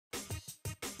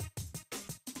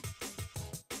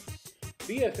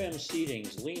BFM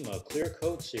Seating's Lima Clear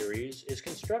Coat series is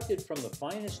constructed from the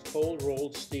finest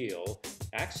cold-rolled steel,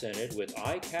 accented with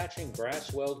eye-catching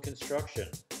brass weld construction.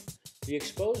 The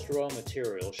exposed raw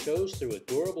material shows through a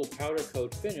durable powder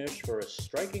coat finish for a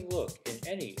striking look in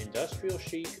any industrial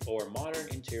chic or modern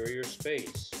interior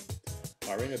space.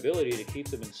 Our inability to keep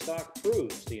them in stock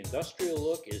proves the industrial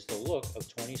look is the look of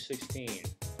 2016.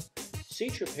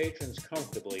 Seat your patrons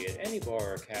comfortably at any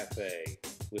bar or cafe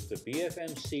with the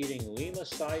BFM Seating Lima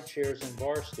side chairs and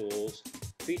bar stools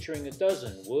featuring a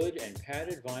dozen wood and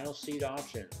padded vinyl seat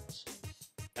options.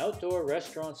 Outdoor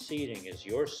restaurant seating is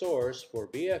your source for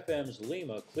BFM's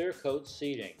Lima Clear Coat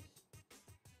seating.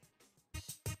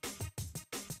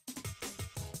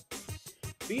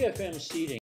 BFM Seating